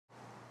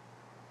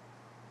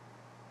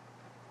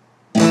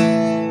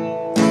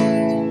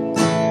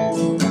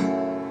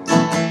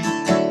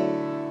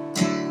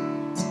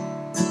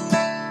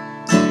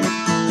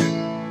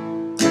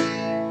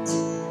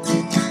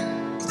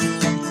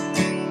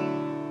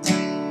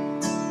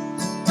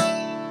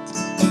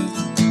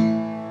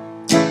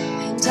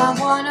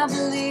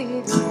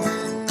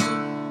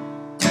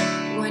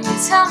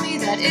tell me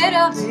that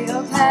it'll be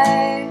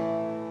okay.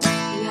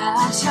 Yeah,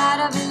 I try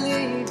to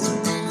believe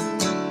you,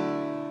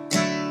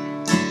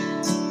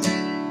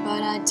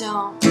 but I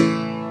don't.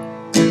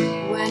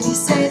 When you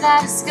say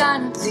that it's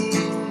gonna be,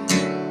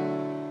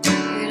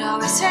 it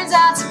always turns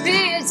out to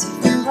be a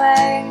different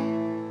way.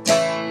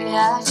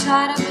 Yeah, I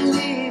try to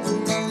believe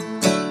you,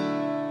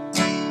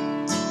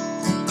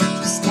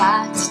 just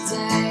like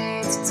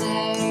today,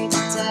 today,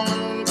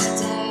 today,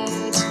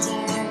 today,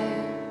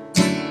 today.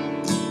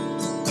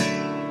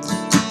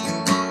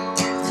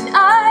 And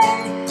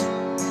I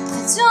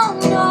don't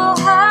know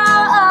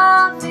how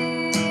I'll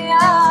be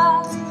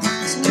out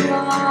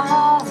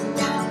tomorrow.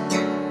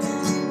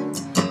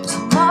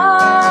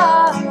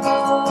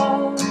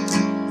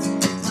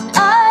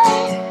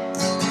 I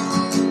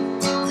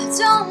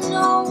don't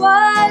know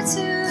what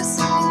to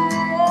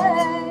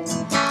say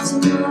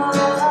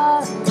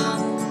tomorrow.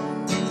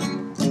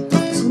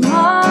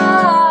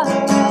 Tomorrow,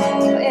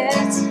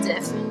 it's a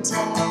different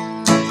day.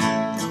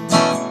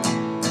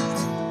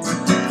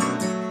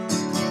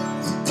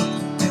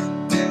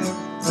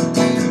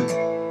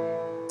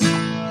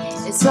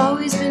 It's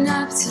always been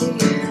up to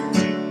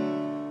you.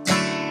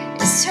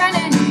 It's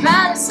turning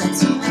around, it's up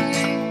to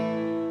me.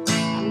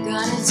 I'm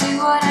gonna do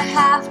what I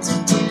have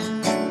to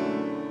do.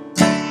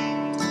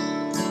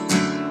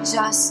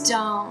 Just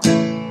don't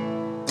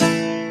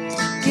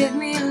give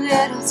me a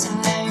little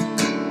time.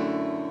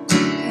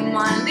 Come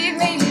on, leave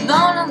me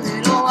alone a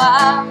little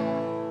while.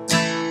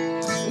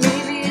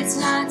 Maybe it's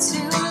not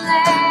too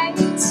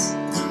late.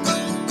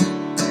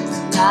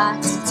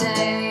 Not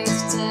today,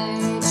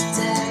 today,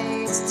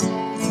 today,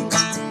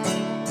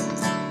 today, today.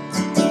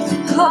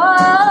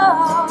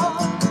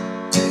 Oh,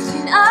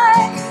 and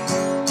I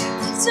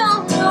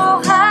don't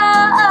know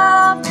how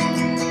I'll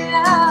be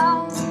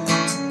out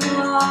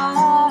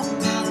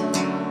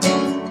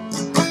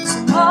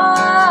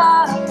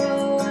tomorrow.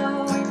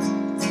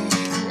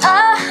 I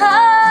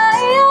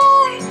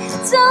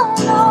don't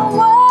know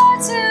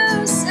what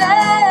to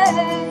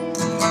say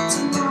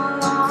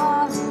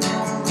tomorrow.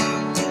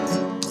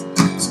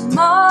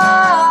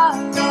 Tomorrow,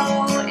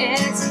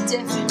 it's a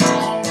different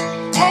day.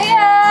 Hey,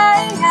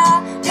 yeah,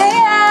 yeah, hey,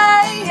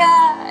 yeah,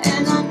 yeah.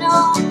 And I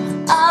know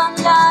I'm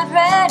not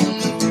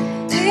ready.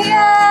 Hey,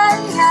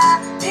 yeah,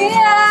 yeah, hey,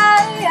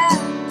 yeah,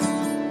 yeah.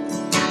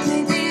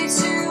 Maybe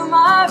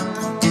tomorrow.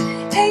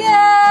 Hey,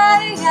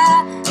 yeah,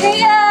 yeah, hey,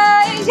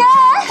 yeah,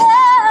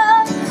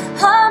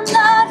 yeah. I'm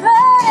not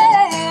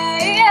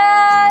ready.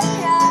 Yeah,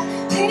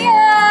 yeah,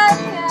 yeah,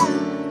 yeah.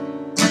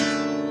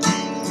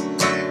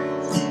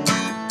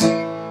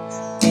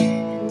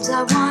 And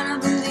I wanna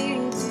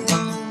believe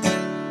you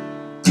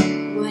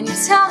when you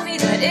tell me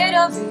that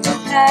it'll be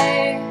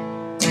okay.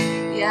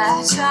 Yeah,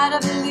 I try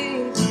to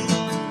believe you,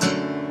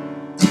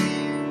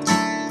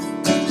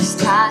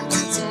 just like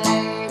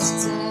today,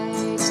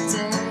 today,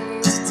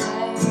 today,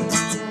 today,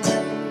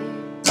 today.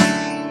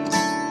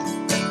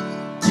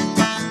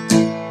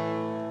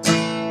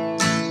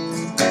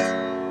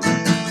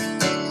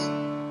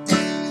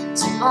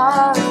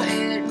 Tomorrow.